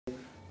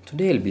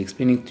Today I'll be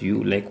explaining to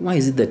you like why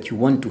is it that you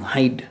want to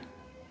hide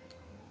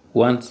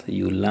once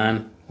you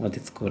learn what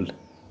it's called.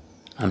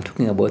 I'm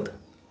talking about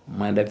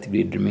maladaptive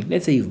daydreaming.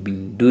 Let's say you've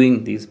been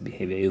doing this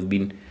behavior, you've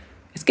been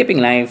escaping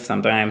life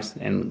sometimes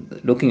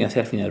and locking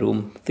yourself in a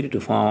room 3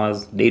 to 4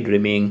 hours,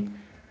 daydreaming,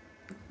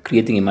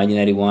 creating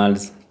imaginary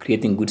worlds,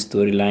 creating good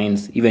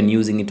storylines, even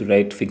using it to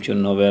write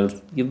fiction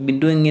novels. You've been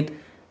doing it.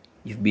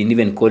 You've been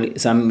even call it,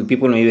 some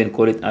people may even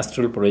call it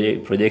astral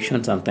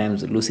projection,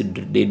 sometimes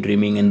lucid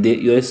daydreaming, and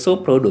you're so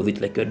proud of it,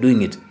 like you're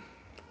doing it.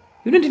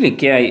 You don't really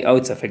care how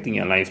it's affecting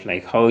your life,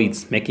 like how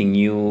it's making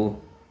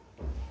you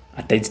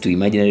attached to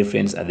imaginary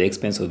friends at the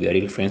expense of your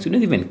real friends. You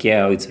don't even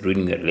care how it's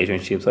ruining your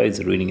relationships, how it's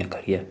ruining your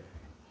career.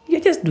 You're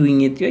just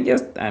doing it. You're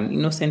just an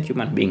innocent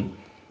human being.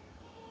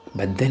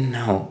 But then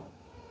now,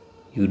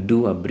 you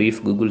do a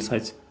brief Google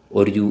search,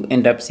 or you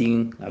end up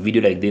seeing a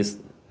video like this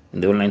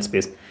in the online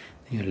space,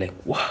 and you're like,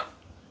 wow,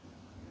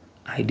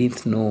 I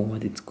didn't know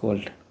what it's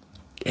called.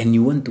 And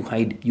you want to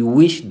hide. You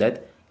wish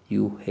that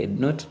you had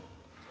not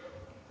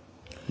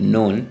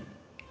known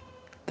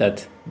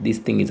that this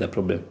thing is a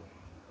problem.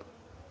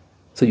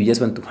 So you just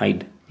want to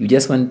hide. You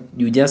just want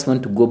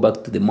to go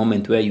back to the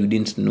moment where you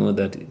didn't know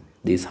that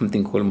there's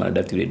something called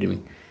maladaptive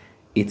daydreaming.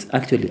 It's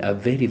actually a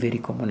very, very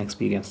common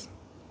experience.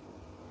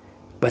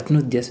 But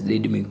not just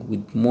daydreaming,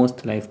 with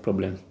most life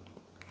problems.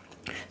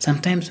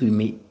 Sometimes we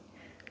may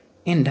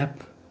end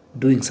up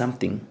doing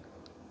something,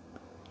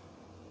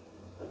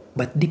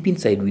 but deep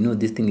inside we know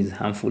this thing is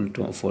harmful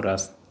for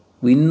us.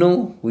 We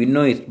know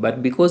it,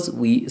 but because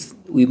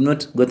we've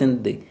not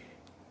gotten the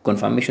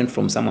confirmation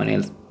from someone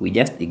else, we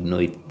just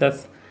ignore it.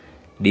 That's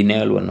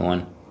denial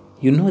 101.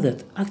 You know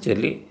that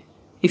actually,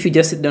 if you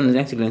just sit down and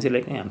actually say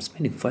like, hey, I'm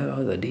spending 5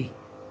 hours a day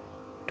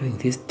doing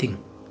this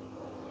thing.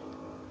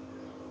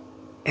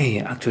 Hey,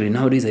 actually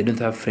nowadays I don't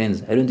have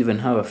friends. I don't even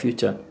have a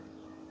future.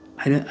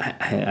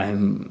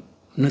 I'm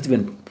not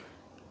even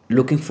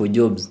looking for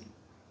jobs.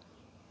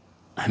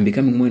 I'm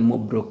becoming more and more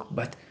broke.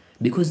 But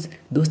because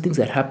those things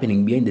are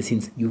happening behind the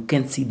scenes, you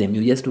can't see them.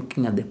 You're just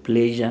looking at the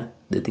pleasure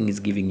the thing is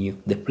giving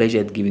you, the pleasure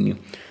it's giving you.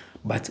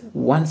 But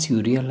once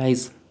you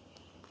realize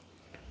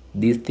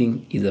this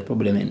thing is a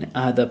problem and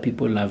other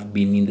people have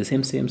been in the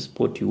same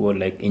spot you were,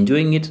 like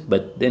enjoying it,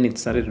 but then it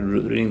started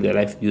ruining their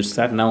life, you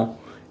start now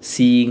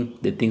seeing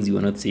the things you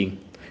were not seeing.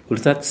 You'll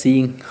start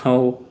seeing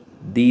how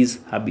this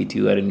habit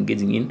you are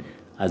engaging in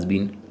has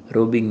been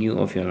robbing you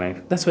of your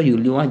life. That's why you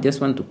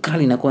just want to curl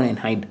in a corner and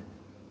hide.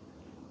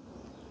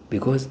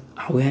 Because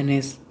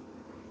awareness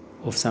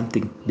of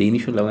something, the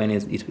initial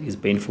awareness, is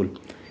painful.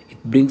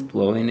 It brings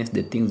to awareness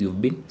the things you've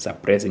been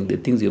suppressing, the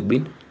things you've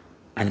been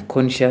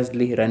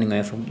unconsciously running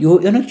away from.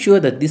 You're not sure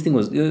that this thing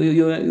was,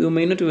 you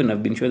may not even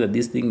have been sure that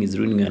this thing is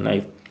ruining your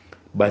life,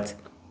 but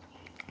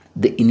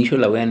the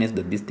initial awareness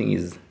that this thing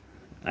is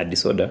a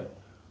disorder,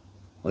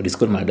 or it's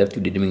called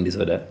maladaptive daydreaming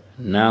disorder,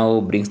 now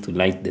brings to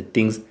light the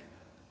things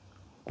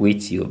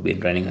which you've been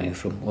running away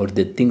from, or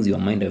the things your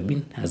mind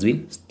has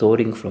been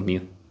storing from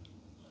you.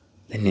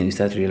 Then you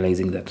start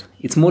realizing that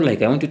it's more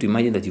like, I want you to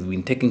imagine that you've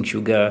been taking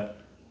sugar,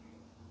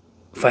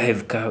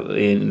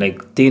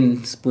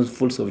 10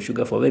 spoonfuls of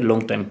sugar for a very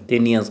long time,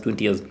 10 years,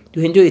 20 years.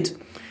 You enjoy it.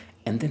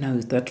 And then I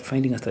will start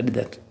finding a study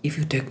that if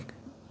you take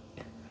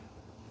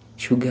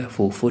sugar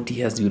for 40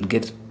 years, you'll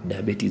get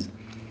diabetes.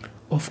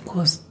 Of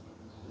course,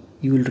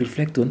 you will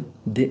reflect on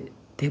the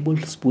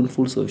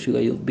tablespoonfuls of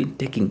sugar you've been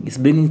taking. It's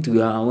bringing to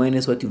your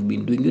awareness what you've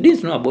been doing. You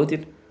didn't know about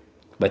it,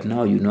 but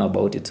now you know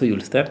about it. So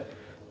you'll start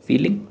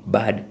feeling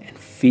bad and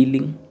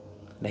feeling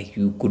like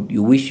you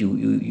wish you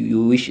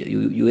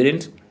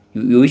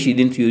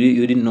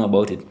didn't know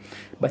about it.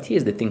 But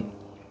here's the thing: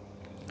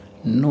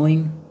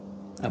 knowing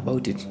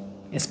about it,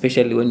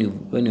 especially when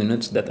you're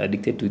not that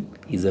addicted to it,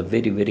 is a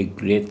very, very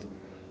great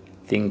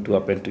thing to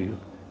happen to you,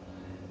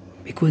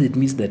 because it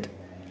means that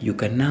you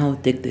can now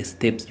take the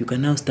steps. You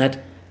can now start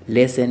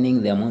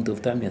lessening the amount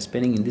of time you're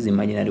spending in this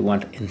imaginary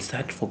world and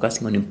start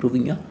focusing on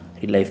improving your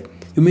real life.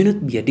 You may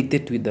not be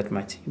addicted to it that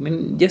much. You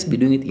may just be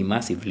doing it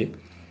immersively,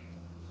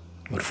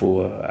 or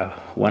for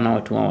 1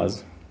 hour, 2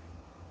 hours.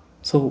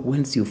 So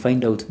once you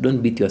find out,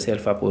 don't beat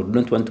yourself up, or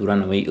don't want to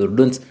run away, or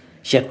don't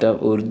shut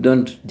up, or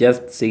don't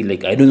just say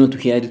like, I don't know to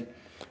hear it.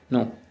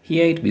 No,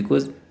 hear it,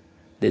 because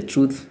the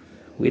truth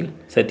will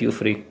set you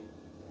free.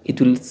 It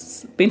will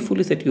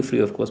painfully set you free,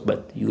 of course,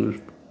 but you'll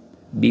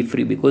be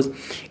free, because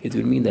it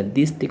will mean that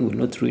this thing will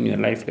not ruin your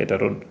life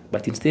later on,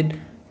 but instead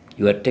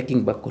you are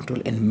taking back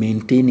control and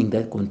maintaining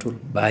that control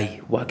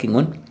by working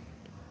on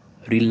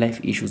real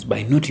life issues,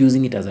 by not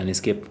using it as an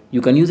escape.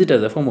 You can use it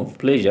as a form of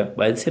pleasure,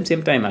 but at the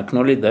same time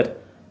acknowledge that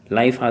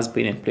life has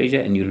pain and pleasure,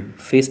 and you'll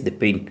face the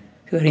pain.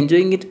 You are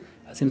enjoying it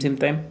at the same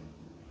time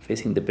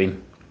facing the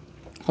pain.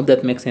 Hope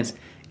that makes sense.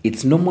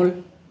 It's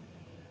normal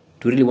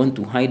to really want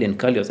to hide and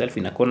curl yourself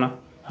in a corner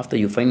after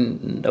you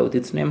find out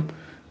its name,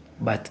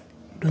 but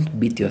don't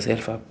beat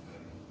yourself up.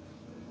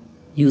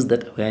 Use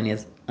that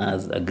awareness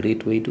as a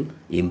great way to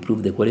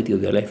improve the quality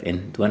of your life,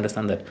 and to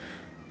understand that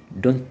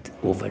don't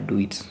overdo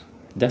it.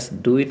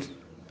 Just do it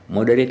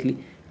moderately,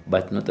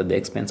 but not at the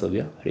expense of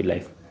your real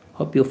life.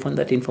 Hope you found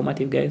that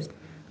informative, guys.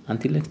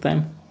 Until next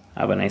time,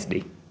 have a nice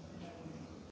day.